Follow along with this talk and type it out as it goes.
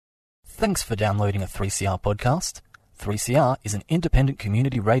Thanks for downloading a 3CR podcast. 3CR is an independent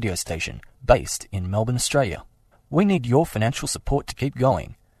community radio station based in Melbourne, Australia. We need your financial support to keep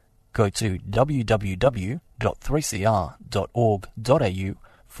going. Go to www.3cr.org.au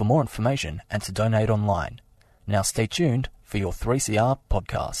for more information and to donate online. Now stay tuned for your 3CR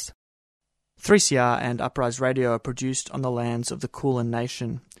podcast. 3CR and Uprise Radio are produced on the lands of the Kulin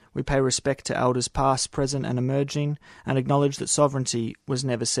Nation. We pay respect to elders past, present and emerging, and acknowledge that sovereignty was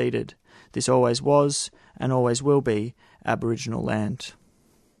never ceded. This always was, and always will be, Aboriginal land.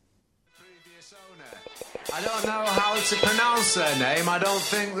 I don't know how to pronounce their name. I don't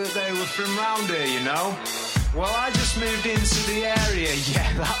think that they were from round here, you know. Well, I just moved into the area.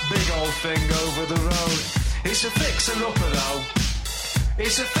 Yeah, that big old thing over the road. It's a fixer-upper, though.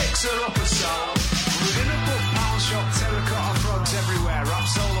 It's a fixer-upper, so within a book pound shop, terracotta frogs everywhere, rap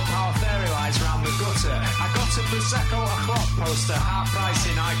solar power fairy lights round the gutter. I got a Prosecco o'clock poster, half price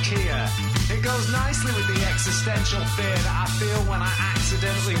in IKEA. It goes nicely with the existential fear that I feel when I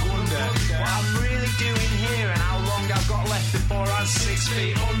accidentally wonder what I'm really doing here and how long I've got left before I'm 6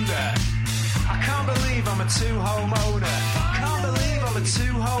 feet under. I can't believe I'm a two-home owner. Can't believe I'm a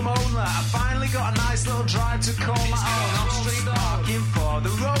two-home owner. I finally got a nice little drive to call my own. I'm street parking for the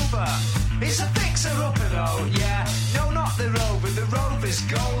Rover. It's a fixer-upper though, yeah. No, not the Rover. The Rover's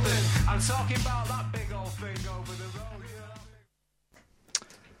golden. I'm talking about that big old thing over the road.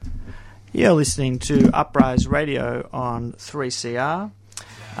 You're listening to Uprise Radio on 3CR.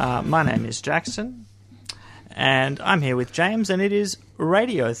 My name is Jackson. And I'm here with James, and it is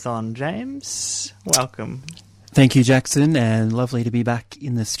Radiothon. James, welcome. Thank you, Jackson, and lovely to be back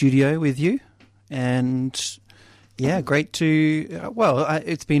in the studio with you. And yeah, great to,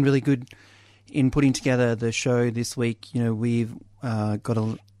 it's been really good in putting together the show this week. You know, we've got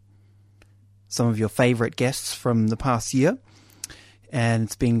some of your favourite guests from the past year, and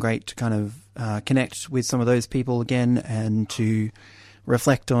it's been great to kind of connect with some of those people again and to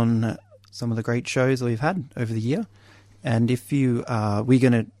reflect on some of the great shows that we've had over the year. And if you, we're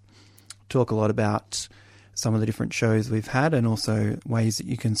going to talk a lot about some of the different shows we've had and also ways that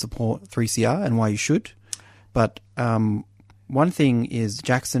you can support 3CR and why you should. But one thing is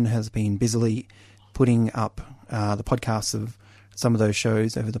Jackson has been busily putting up the podcasts of some of those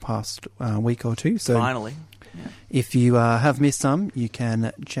shows over the past week or two. So finally, yeah. If you have missed some, you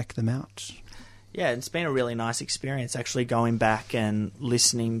can check them out. Yeah, it's been a really nice experience actually going back and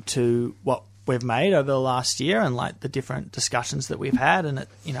listening to what we've made over the last year and like the different discussions that we've had, and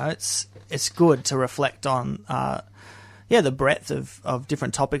it's good to reflect on the breadth of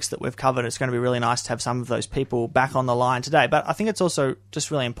different topics that we've covered. It's going to be really nice to have some of those people back on the line today. But I think it's also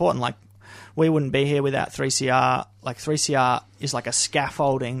just really important, like we wouldn't be here without 3CR. Like 3CR is like a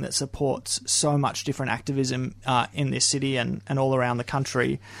scaffolding that supports so much different activism in this city and all around the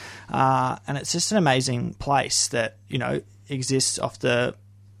country. And it's just an amazing place that, you know, exists off the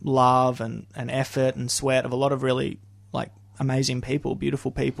love and effort and sweat of a lot of really like amazing people,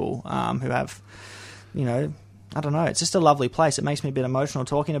 beautiful people who have, you know, I don't know, it's just a lovely place. It makes me a bit emotional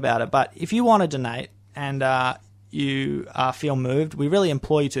talking about it. But if you want to donate and you feel moved, we really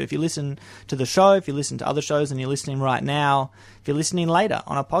implore you to. If you listen to the show, if you listen to other shows and you're listening right now, if you're listening later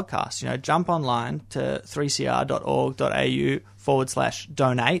on a podcast, you know, jump online to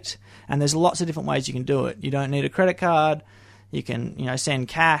 3cr.org.au/donate, and there's lots of different ways you can do it. You don't need a credit card. You can, you know, send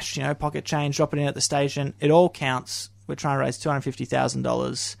cash, you know, pocket change, drop it in at the station. It all counts. We're trying to raise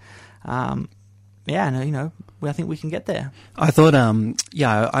 $250,000. Yeah, and, you know, I think we can get there. I thought, I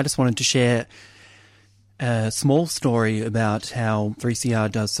just wanted to share a small story about how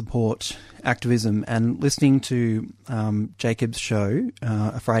 3CR does support activism. And listening to Jacob's show,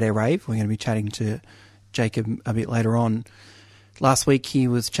 A Friday Rave, we're going to be chatting to Jacob a bit later on. Last week he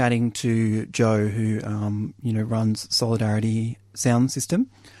was chatting to Joe, who runs Solidarity Sound System.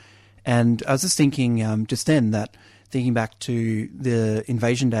 And I was just thinking just then that, thinking back to the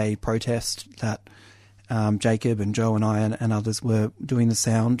Invasion Day protest that Jacob and Joe and I and others were doing the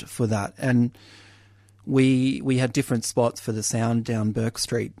sound for that. And we had different spots for the sound down Burke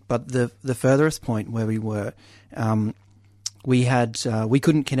Street, but the furthest point where we were, we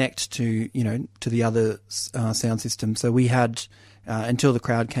couldn't connect to the other sound system. So we had until the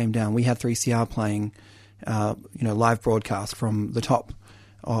crowd came down, we had 3CR playing live broadcast from the top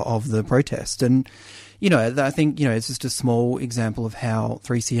of the protest. And I think it's just a small example of how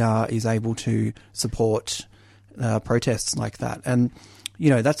 3CR is able to support protests like that. And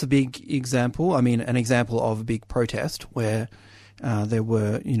that's a big example. I mean, an example of a big protest where there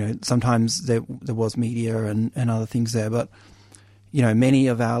were, sometimes there was media and other things there. But, many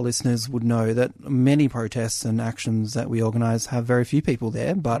of our listeners would know that many protests and actions that we organise have very few people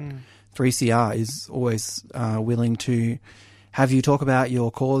there. But 3CR is always willing to have you talk about your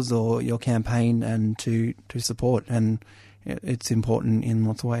cause or your campaign and to support, and it's important in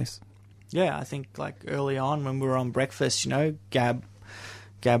lots of ways. Yeah, I think like early on when we were on breakfast,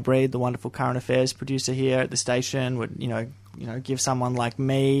 Gab Reid, the wonderful current affairs producer here at the station, would give someone like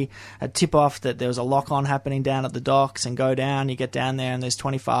me a tip off that there was a lock on happening down at the docks, and go down. You get down there and there's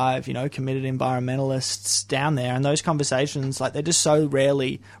 25 committed environmentalists down there, and those conversations, like, they're just so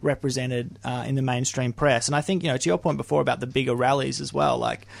rarely represented in the mainstream press. And I think to your point before about the bigger rallies as well,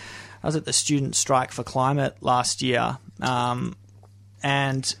 like I was at the Student Strike for Climate last year,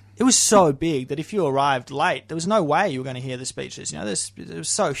 and it was so big that if you arrived late, there was no way you were going to hear the speeches. It was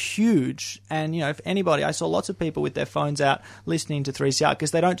so huge. And, if anybody, I saw lots of people with their phones out listening to 3CR,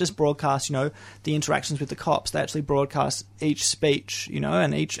 because they don't just broadcast, the interactions with the cops. They actually broadcast each speech,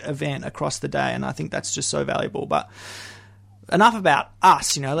 and each event across the day. And I think that's just so valuable. But enough about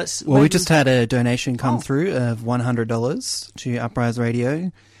us, we just had a donation come through of $100 to Uprise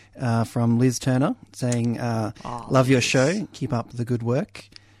Radio from Liz Turner, saying, love your show, keep up the good work.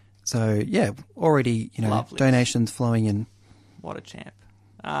 So, yeah, already, Lovely. Donations flowing in. What a champ.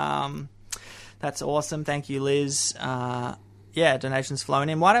 That's awesome. Thank you, Liz. Donations flowing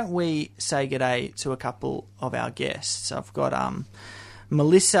in. Why don't we say g'day to a couple of our guests? I've got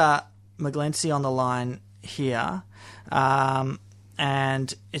Melissa McGlency on the line here.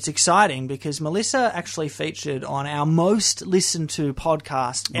 And it's exciting because Melissa actually featured on our most listened to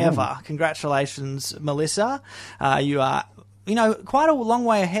podcast ever. Congratulations, Melissa. You are quite a long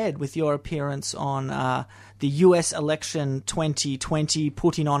way ahead with your appearance on the US election 2020,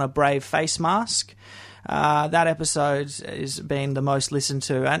 putting on a brave face mask. That episode has been the most listened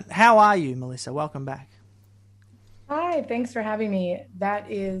to. And how are you, Melissa? Welcome back. Hi, thanks for having me.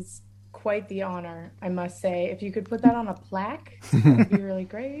 That is quite the honor, I must say. If you could put that on a plaque, that would be really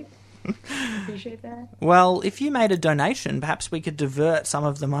great. Appreciate that. Well, if you made a donation, perhaps we could divert some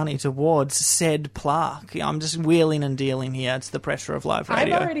of the money towards said plaque. I'm just wheeling and dealing here. It's the pressure of live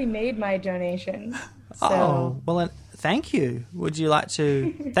radio. I've already made my donation. So. Oh, well, thank you. Would you like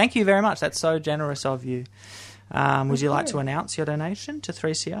to... Thank you very much. That's so generous of you. Would you like to announce your donation to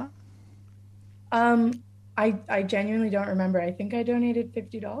 3CR? I genuinely don't remember. I think I donated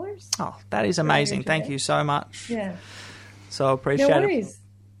 $50. Oh, that is amazing. Thank you so much. Yeah. So appreciate it. No worries.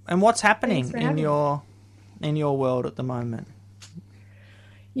 And what's happening in your world at the moment?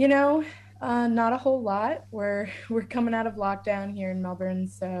 Not a whole lot. We're coming out of lockdown here in Melbourne,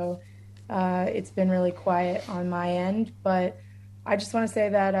 so it's been really quiet on my end. But I just want to say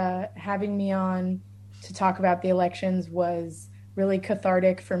that having me on to talk about the elections was really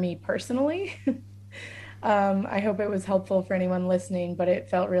cathartic for me personally. I hope it was helpful for anyone listening, but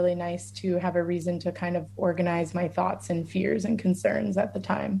it felt really nice to have a reason to kind of organize my thoughts and fears and concerns at the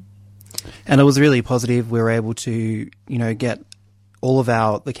time. And it was really positive. We were able to, get all of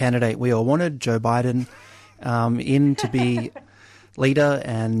the candidate we all wanted, Joe Biden, in to be leader.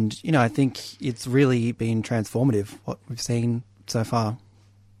 And, I think it's really been transformative, what we've seen so far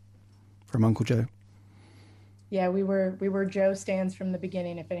from Uncle Joe. Yeah, we were Joe stands from the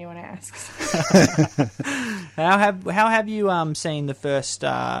beginning, if anyone asks. How have you seen the first,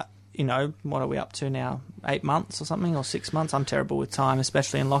 what are we up to now? 8 months or something, or 6 months? I'm terrible with time,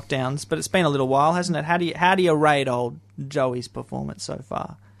 especially in lockdowns. But it's been a little while, hasn't it? How do you rate old Joey's performance so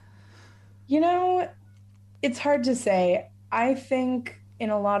far? It's hard to say. I think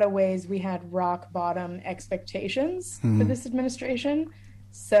in a lot of ways we had rock bottom expectations for this administration.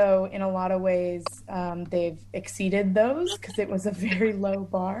 So in a lot of ways, they've exceeded those because it was a very low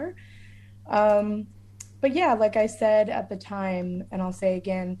bar. But yeah, like I said at the time, and I'll say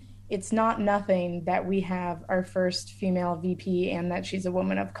again, it's not nothing that we have our first female VP and that she's a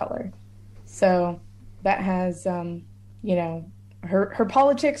woman of color. So that has, her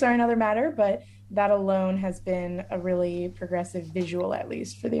politics are another matter, but that alone has been a really progressive visual, at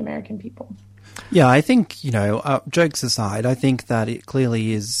least for the American people. Yeah, I think, jokes aside, I think that it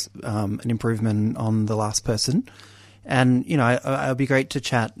clearly is an improvement on the last person. And, it'll be great to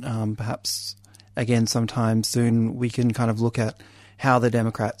chat perhaps again sometime soon. We can kind of look at how the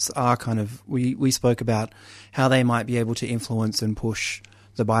Democrats are we spoke about how they might be able to influence and push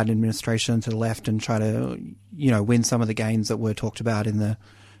the Biden administration to the left and try to, win some of the gains that were talked about in the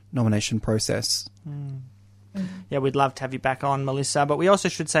nomination process. Yeah, we'd love to have you back on, Melissa. But we also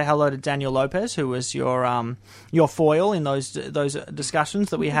should say hello to Daniel Lopez, who was your foil in those discussions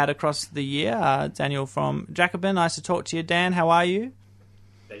that we had across the year. Daniel from Jacobin, nice to talk to you. Dan, how are you?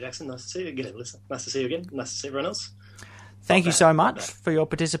 Hey, Jackson, nice to see you again. Listen, nice to see you again. Nice to see everyone else. Thank you so much for your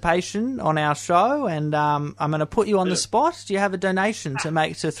participation on our show, and I'm going to put you on the spot. Do you have a donation to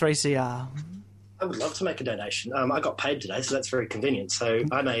make to 3CR? I would love to make a donation. I got paid today, so that's very convenient. So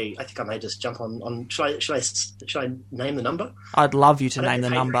I think I may just jump on. Should I name the number? I'd love you to name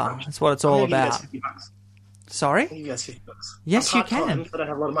the number. That's what it's all about. Sorry? I'll give you guys $50. Yes, you can. I don't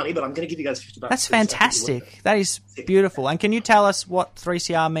have a lot of money, but I'm going to give you guys $50. That's fantastic. That is beautiful. And can you tell us what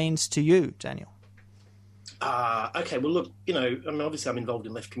 3CR means to you, Daniel? Okay, well, look, obviously I'm involved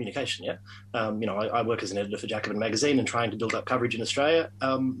in left communication, yeah? I work as an editor for Jacobin magazine and trying to build up coverage in Australia.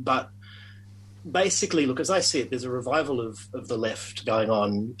 But basically, look, as I see it, there's a revival of the left going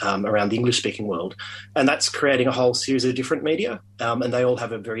on around the English-speaking world, and that's creating a whole series of different media, and they all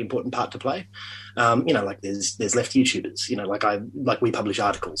have a very important part to play. Like there's left YouTubers, like we publish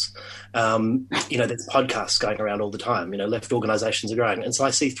articles. There's podcasts going around all the time. Left organisations are growing, and so I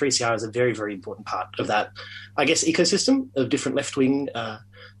see 3CR as a very, very important part of that, I guess, ecosystem of different left-wing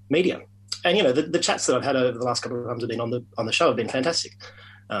media. And the chats that I've had over the last couple of times I've been on the show have been fantastic.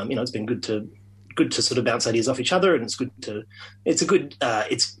 It's been good to sort of bounce ideas off each other, and it's a good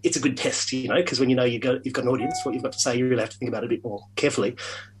test, because when you've got an audience, what you've got to say, you really have to think about it a bit more carefully.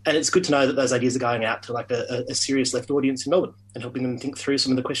 And it's good to know that those ideas are going out to like a serious left audience in Melbourne and helping them think through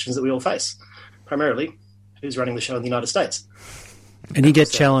some of the questions that we all face. Primarily, who's running the show in the United States? And you get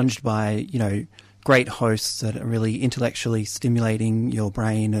challenged by, great hosts that are really intellectually stimulating your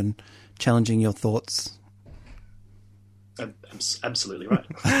brain and challenging your thoughts. Absolutely right.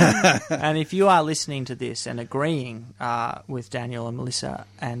 And if you are listening to this and agreeing with Daniel and Melissa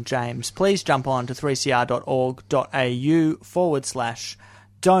and James, please jump on to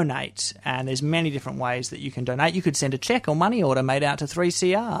 3cr.org.au/donate. And there's many different ways that you can donate. You could send a cheque or money order made out to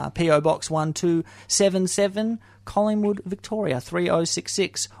 3CR, PO Box 1277, Collingwood, Victoria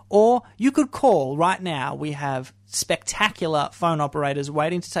 3066. Or you could call right now. We have spectacular phone operators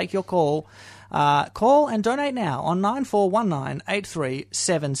waiting to take your call. Call and donate now on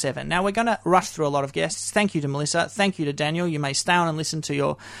 94198377. Now, we're going to rush through a lot of guests. Thank you to Melissa. Thank you to Daniel. You may stay on and listen to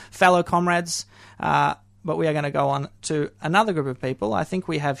your fellow comrades. But we are going to go on to another group of people. I think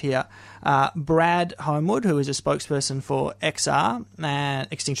we have here Brad Homewood, who is a spokesperson for XR,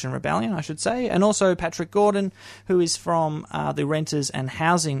 Extinction Rebellion, I should say, and also Patrick Gordon, who is from the Renters and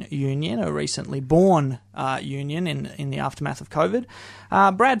Housing Union, a recently born union in the aftermath of COVID.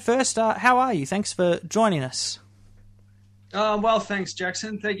 Brad, first, how are you? Thanks for joining us. Well, thanks,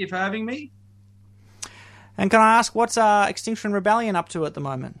 Jackson. Thank you for having me. And can I ask, what's Extinction Rebellion up to at the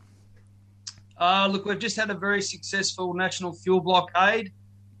moment? Look, we've just had a very successful national fuel blockade.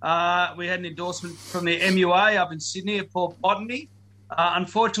 We had an endorsement from the MUA up in Sydney at Port Botany.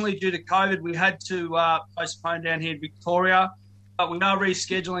 Unfortunately, due to COVID, we had to postpone down here in Victoria. But we are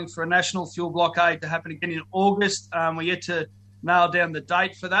rescheduling for a national fuel blockade to happen again in August. We're yet to nail down the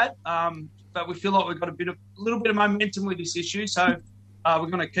date for that. But we feel like we've got a little bit of momentum with this issue, so we're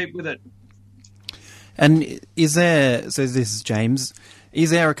going to keep with it. And so this is James,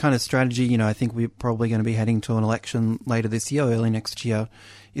 is there a kind of strategy, I think we're probably going to be heading to an election later this year, early next year.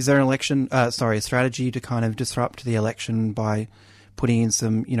 Is there a strategy to kind of disrupt the election by putting in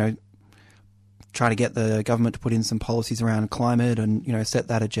some, try to get the government to put in some policies around climate and, set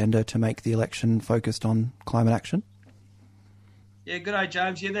that agenda to make the election focused on climate action? Yeah, good day,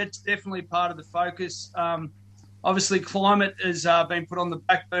 James. Yeah, that's definitely part of the focus. Obviously, climate has been put on the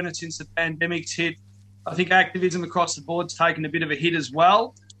back burner since the pandemic's hit. I think activism across the board's taken a bit of a hit as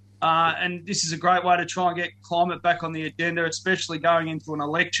well. And this is a great way to try and get climate back on the agenda, especially going into an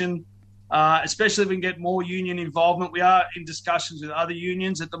election, especially if we can get more union involvement. We are in discussions with other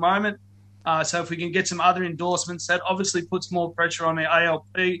unions at the moment. So if we can get some other endorsements, that obviously puts more pressure on the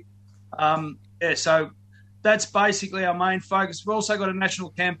ALP. So that's basically our main focus. We've also got a national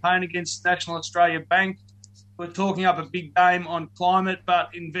campaign against National Australia Bank. We're talking up a big game on climate,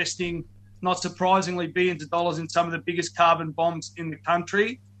 but investing, not surprisingly, billions of dollars in some of the biggest carbon bombs in the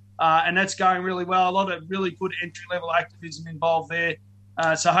country. And that's going really well. A lot of really good entry-level activism involved there.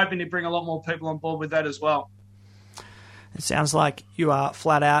 So hoping to bring a lot more people on board with that as well. It sounds like you are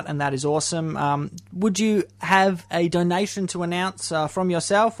flat out, and that is awesome. Would you have a donation to announce from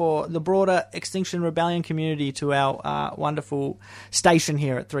yourself or the broader Extinction Rebellion community to our wonderful station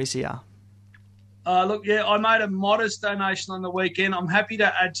here at 3CR? I made a modest donation on the weekend. I'm happy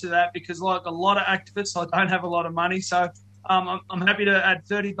to add to that because, like a lot of activists, I don't have a lot of money. So I'm happy to add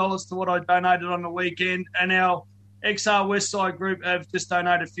 $30 to what I donated on the weekend. And our XR Westside group have just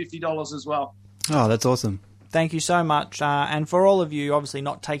donated $50 as well. Oh, that's awesome. Thank you so much. And for all of you, obviously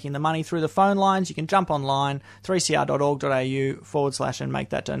not taking the money through the phone lines, you can jump online, 3cr.org.au / and make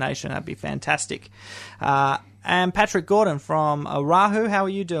that donation. That'd be fantastic. And Patrick Gordon from Rahu, how are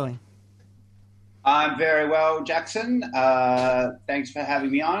you doing? I'm very well, Jackson. Thanks for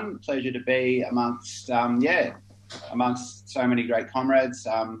having me on. Pleasure to be amongst so many great comrades.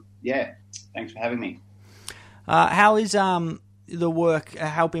 Thanks for having me. How is the work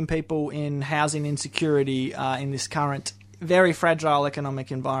helping people in housing insecurity in this current very fragile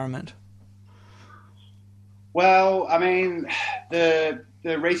economic environment? Well, I mean, the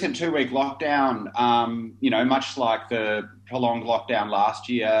recent 2-week lockdown, much like the prolonged lockdown last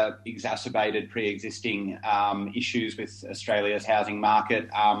year, exacerbated pre-existing issues with Australia's housing market.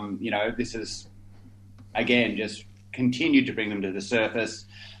 This has, again, just continued to bring them to the surface.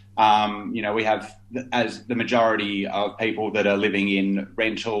 We have, as the majority of people that are living in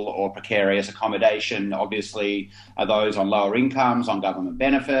rental or precarious accommodation, obviously, are those on lower incomes, on government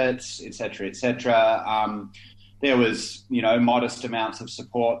benefits, et cetera, et cetera. There was, modest amounts of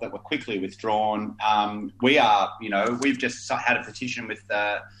support that were quickly withdrawn. We've just had a petition with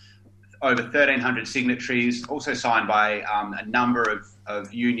over 1,300 signatories, also signed by a number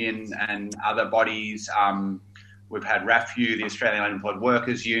of union and other bodies. We've had RAFU, the Australian Unemployed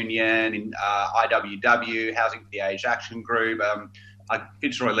Workers Union, IWW, Housing for the Aged Action Group,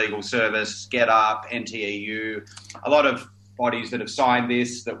 Fitzroy Legal Service, Get Up, NTEU, a lot of bodies that have signed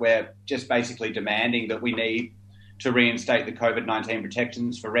this, that we're just basically demanding that we need to reinstate the COVID-19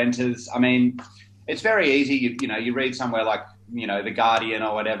 protections for renters. I mean, it's very easy. You read somewhere like, The Guardian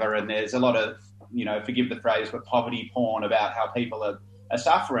or whatever, and there's a lot of, forgive the phrase, but poverty porn about how people are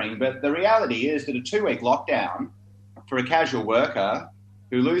suffering. But the reality is that a 2-week lockdown for a casual worker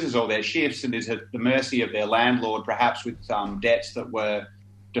who loses all their shifts and is at the mercy of their landlord, perhaps with debts that were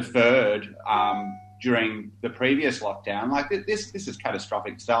deferred during the previous lockdown, like this is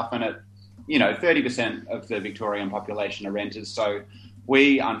catastrophic stuff. And 30% of the Victorian population are renters. So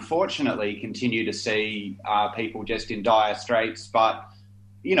we unfortunately continue to see people just in dire straits. But,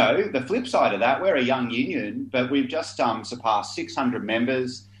 the flip side of that, we're a young union, but we've just surpassed 600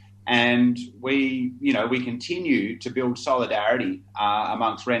 members. And we continue to build solidarity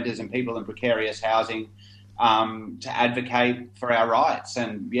amongst renters and people in precarious housing to advocate for our rights.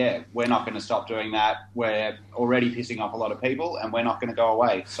 And, we're not going to stop doing that. We're already pissing off a lot of people, and we're not going to go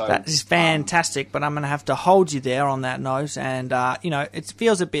away. So that is fantastic, but I'm going to have to hold you there on that note. And, it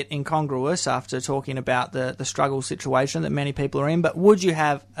feels a bit incongruous after talking about the struggle situation that many people are in. But would you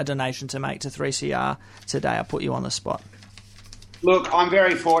have a donation to make to 3CR today? I put you on the spot. Look, I'm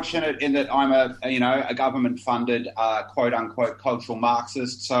very fortunate in that I'm a government-funded, quote-unquote, cultural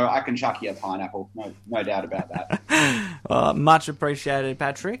Marxist, so I can chuck you a pineapple, no doubt about that. Well, much appreciated,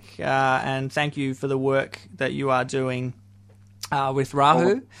 Patrick, and thank you for the work that you are doing with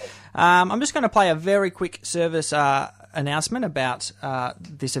Rahu. I'm just going to play a very quick service announcement about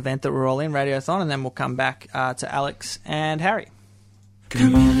this event that we're all in, Radiothon, and then we'll come back to Alex and Harry.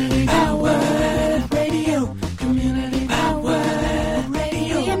 Community Power Radio, Community Power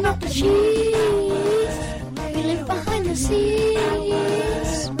Radio. We are not the cheese, we live behind the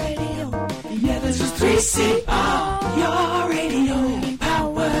scenes. Radio. Yeah, this is 3CR, your radio.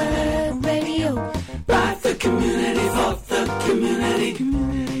 Power Radio. By the community, for the community.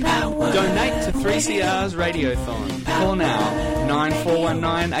 Community Power. Donate to 3CR's Radiothon. Call now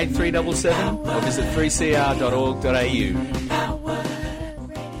 9419 8377 or visit 3cr.org.au.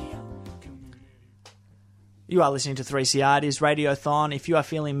 You are listening to 3CR. It is Radiothon. If you are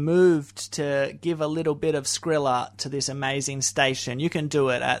feeling moved to give a little bit of Skrilla to this amazing station, you can do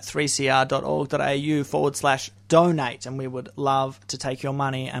it at 3cr.org.au/donate. And we would love to take your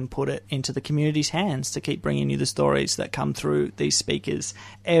money and put it into the community's hands to keep bringing you the stories that come through these speakers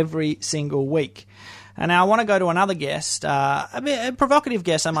every single week. And now I want to go to another guest, a provocative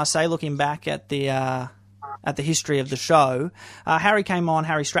guest, I must say, looking back at the history of the show. Harry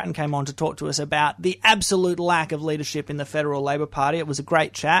Stratton came on to talk to us about the absolute lack of leadership in the Federal Labor Party. It was a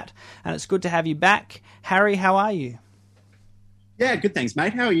great chat, and it's good to have you back. Harry, how are you? Yeah, good, thanks,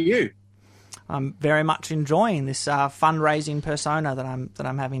 mate. How are you? I'm very much enjoying this fundraising persona that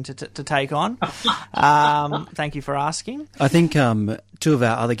I'm having to take on. Thank you for asking. I think two of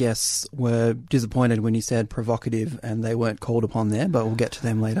our other guests were disappointed when you said provocative, and they weren't called upon there. But we'll get to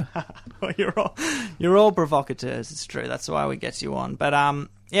them later. Well, you're all provocateurs. It's true. That's why we get you on. But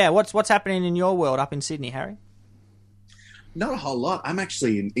what's happening in your world up in Sydney, Harry? Not a whole lot. I'm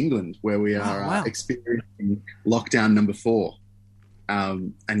actually in England, where we are experiencing lockdown number 4.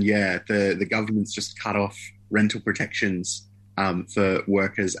 The government's just cut off rental protections for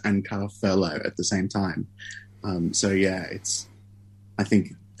workers and cut off furlough at the same time. I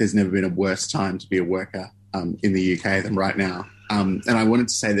think there's never been a worse time to be a worker in the UK than right now. And I wanted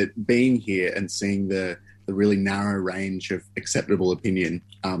to say that being here and seeing the the really narrow range of acceptable opinion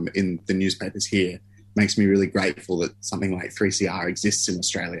in the newspapers here makes me really grateful that something like 3CR exists in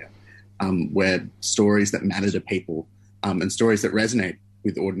Australia, where stories that matter to people and stories that resonate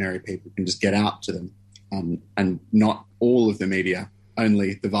with ordinary people can just get out to them. And not all of the media,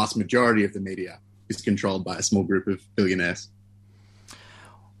 only the vast majority of the media is controlled by a small group of billionaires.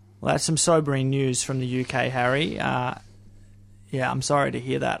 Well, that's some sobering news from the UK, Harry. Yeah, I'm sorry to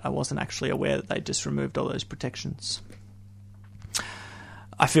hear that. I wasn't actually aware that they just removed all those protections.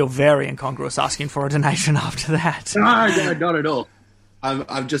 I feel very incongruous asking for a donation after that. No, not at all.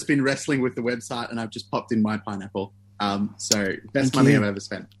 I've just been wrestling with the website and I've just popped in my pineapple. So best money I've ever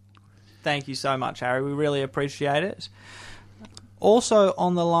spent. Thank you so much, Harry. We really appreciate it. Also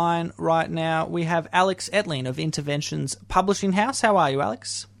on the line right now, we have Alex Etling of Interventions Publishing House. How are you,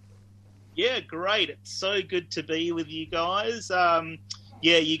 Alex? Yeah, great. It's so good to be with you guys.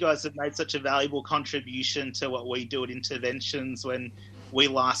 You guys have made such a valuable contribution to what we do at Interventions. When we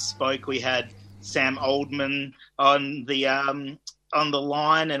last spoke, we had Sam Oldman on the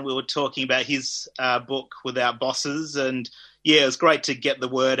line, and we were talking about his book Without Bosses. And yeah, it was great to get the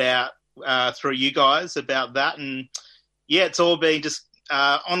word out through you guys about that. And yeah, it's all been just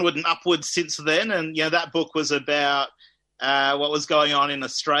onward and upward since then. And that book was about what was going on in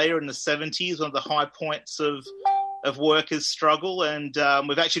Australia in the 70s, one of the high points of workers' struggle. And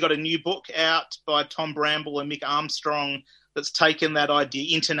we've actually got a new book out by Tom Bramble and Mick Armstrong that's taken that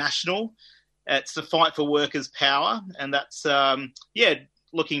idea international. It's the fight for workers' power. And that's,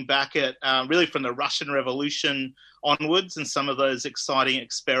 looking back at really from the Russian Revolution onwards and some of those exciting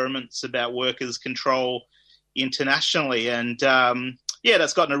experiments about workers' control internationally. And,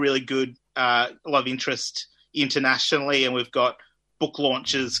 that's gotten a really good lot of interest internationally, and we've got book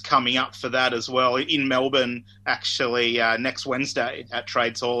launches coming up for that as well in Melbourne, actually, next Wednesday at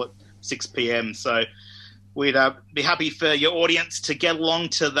Trades Hall at 6 p.m. So we'd be happy for your audience to get along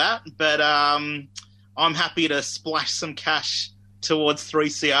to that, but I'm happy to splash some cash towards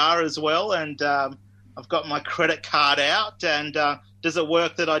 3CR as well, and I've got my credit card out, and does it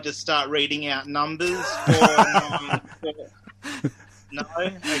work that I just start reading out numbers for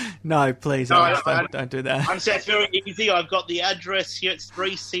No? No, please, don't do that. It's very easy. I've got the address here. It's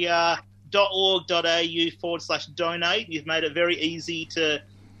 3cr.org.au/donate. You've made it very easy to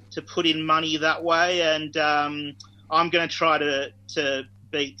put in money that way, and I'm going to try to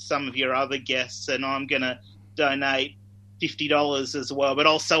beat some of your other guests, and I'm going to donate $50 as well, but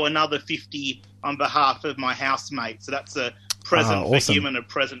also another $50 on behalf of my housemate. So that's a present for him and a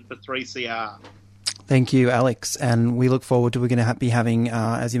present for 3CR. Thank you, Alex. And we look forward to, we're going to be having,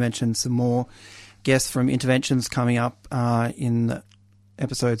 as you mentioned, some more guests from Interventions coming up in the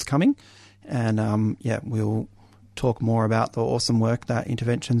episodes coming. And we'll talk more about the awesome work that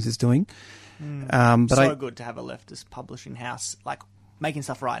Interventions is doing. But good to have a leftist publishing house, like making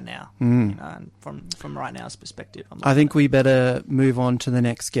stuff right now, and from right now's perspective. I think we better move on to the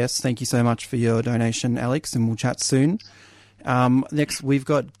next guest. Thank you so much for your donation, Alex, and we'll chat soon. Next, we've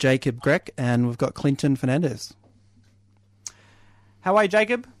got Jacob Grech and we've got Clinton Fernandez. How are you,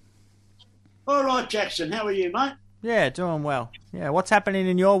 Jacob? All right, Jackson. How are you, mate? Yeah, doing well. Yeah, what's happening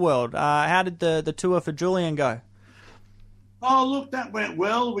in your world? How did the tour for Julian go? Oh, look, that went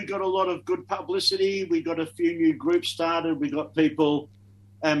well. We got a lot of good publicity. We got a few new groups started. We got people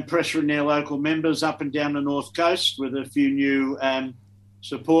pressuring their local members up and down the North Coast with a few new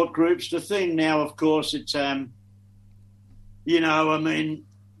support groups. The thing now, of course, it's... we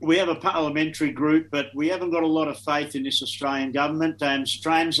have a parliamentary group, but we haven't got a lot of faith in this Australian government. And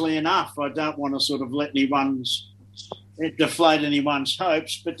strangely enough, I don't want to sort of deflate anyone's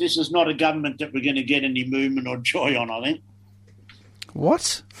hopes, but this is not a government that we're going to get any movement or joy on, I think.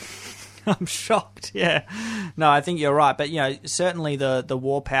 What? I'm shocked. Yeah. No, I think you're right. But, certainly the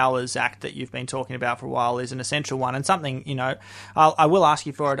War Powers Act that you've been talking about for a while is an essential one, and something, I will ask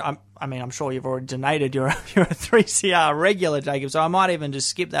you for it. I'm sure you've already donated. You're a 3CR regular, Jacob, so I might even just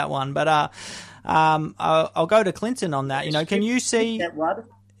skip that one. But I'll go to Clinton on that. Can you see...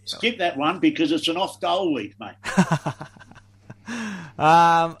 Skip that one because it's an off-goal week, mate.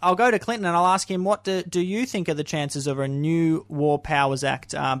 I'll go to Clinton and I'll ask him, what do you think are the chances of a new War Powers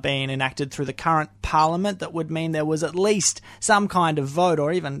Act being enacted through the current Parliament that would mean there was at least some kind of vote,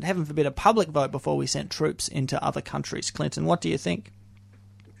 or even, heaven forbid, a public vote before we sent troops into other countries? Clinton, what do you think?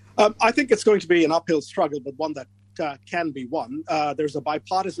 I think it's going to be an uphill struggle, but one that can be won. There's a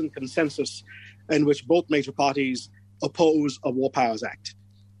bipartisan consensus in which both major parties oppose a War Powers Act.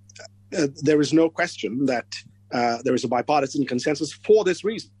 There is no question that there is a bipartisan consensus for this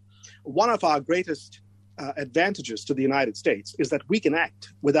reason. One of our greatest advantages to the United States is that we can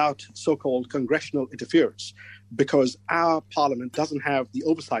act without so-called congressional interference because our parliament doesn't have the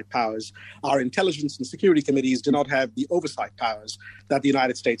oversight powers. Our intelligence and security committees do not have the oversight powers that the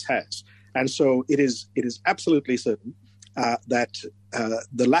United States has. And so it is absolutely certain that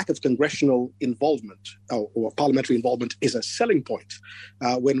the lack of congressional involvement or parliamentary involvement is a selling point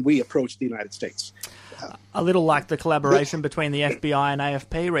when we approach the United States. A little like the collaboration between the FBI and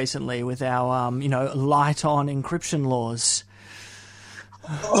AFP recently with our, light on encryption laws.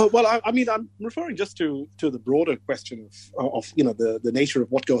 Well, I'm referring just to the broader question of the nature of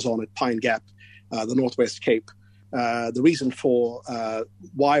what goes on at Pine Gap, the Northwest Cape. The reason for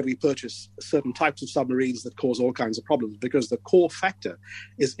why we purchase certain types of submarines that cause all kinds of problems, because the core factor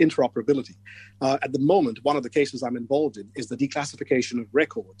is interoperability. At the moment, one of the cases I'm involved in is the declassification of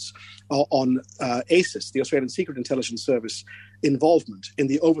records on ASIS, the Australian Secret Intelligence Service, involvement in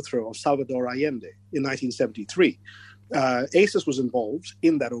the overthrow of Salvador Allende in 1973. ASIS was involved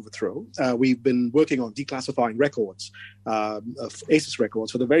in that overthrow. We've been working on declassifying records, ASIS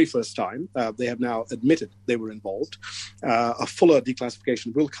records, for the very first time. They have now admitted they were involved. A fuller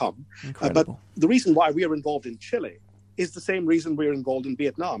declassification will come. But the reason why we are involved in Chile is the same reason we're involved in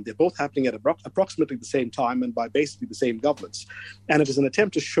Vietnam. They're both happening at approximately the same time and by basically the same governments. And it is an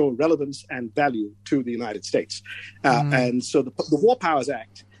attempt to show relevance and value to the United States. And so the War Powers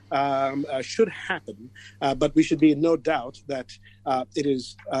Act should happen, but we should be in no doubt that it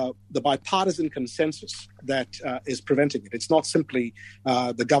is the bipartisan consensus that is preventing it. It's not simply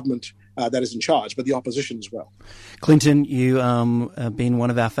the government that is in charge, but the opposition as well. Clinton, you have been one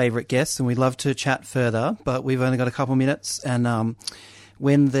of our favourite guests, and we'd love to chat further, but we've only got a couple of minutes, and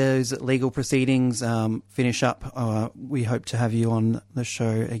when those legal proceedings finish up, we hope to have you on the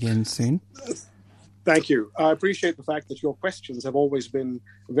show again soon. Thank you. I appreciate the fact that your questions have always been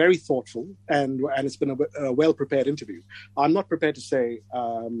very thoughtful and it's been a well-prepared interview. I'm not prepared to say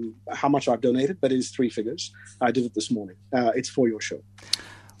how much I've donated, but it is 3 figures. I did it this morning. It's for your show.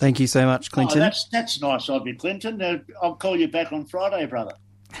 Thank you so much, Clinton. Oh, that's nice of you, Clinton. I'll call you back on Friday, brother.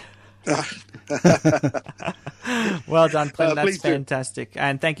 Well done, Clinton. That's fantastic.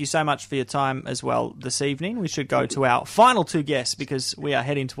 And thank you so much for your time as well this evening. We should go to our final 2 guests because we are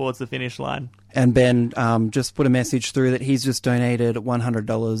heading towards the finish line. And Ben just put a message through that he's just donated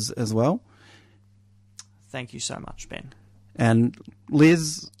 $100 as well. Thank you so much, Ben. And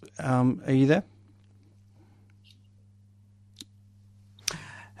Liz, are you there?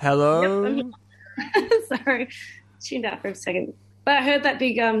 Hello? Yep, sorry, tuned out for a second. But I heard that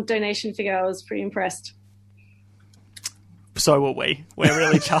big donation figure. I was pretty impressed. So were we. We're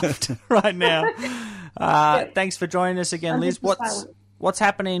really chuffed right now. Thanks for joining us again, Liz. What's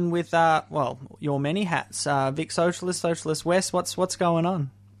happening with your many hats? Vic Socialist, Socialist West. What's going on?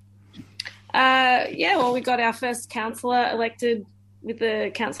 We got our first councillor elected with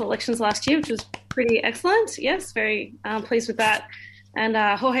the council elections last year, which was pretty excellent. Yes, very pleased with that. And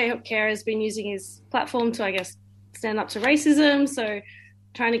Jorge Hopkera has been using his platform to, I guess, stand up to racism. So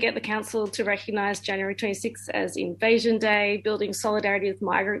trying to get the council to recognise January 26th as Invasion Day, building solidarity with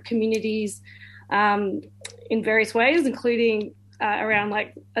migrant communities in various ways, including around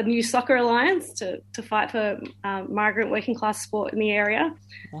like a new soccer alliance to fight for migrant working class sport in the area.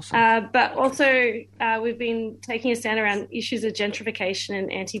 Awesome. But also we've been taking a stand around issues of gentrification and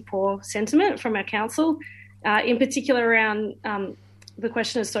anti-poor sentiment from our council, in particular around the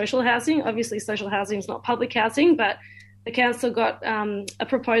question of social housing. Obviously, social housing is not public housing, but the council got a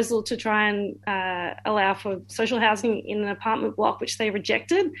proposal to try and allow for social housing in an apartment block, which they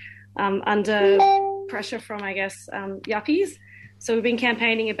rejected under pressure from, I guess, yuppies. So we've been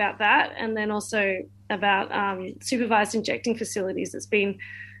campaigning about that, and then also about supervised injecting facilities. It's been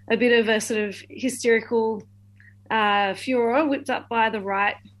a bit of a sort of hysterical furor whipped up by the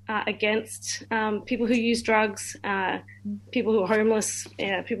right against people who use drugs, people who are homeless,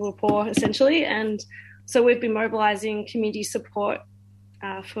 people who are poor, essentially. And so we've been mobilising community support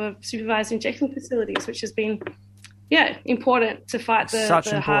for supervised injection facilities, which has been, important to fight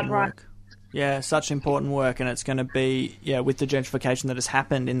the hard right. Yeah, such important work, and it's going to be, with the gentrification that has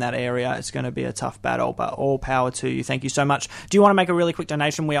happened in that area, it's going to be a tough battle, but all power to you. Thank you so much. Do you want to make a really quick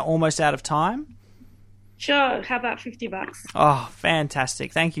donation? We are almost out of time. Sure. How about $50? Oh,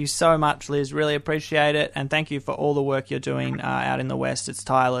 fantastic. Thank you so much, Liz. Really appreciate it, and thank you for all the work you're doing out in the West. It's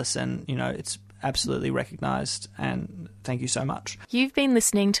tireless, and, it's absolutely recognised, and thank you so much. You've been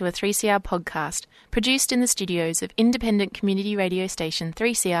listening to a 3CR podcast produced in the studios of independent community radio station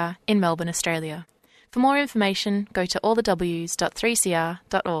 3CR in Melbourne, Australia. For more information, go to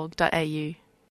allthews.3cr.org.au.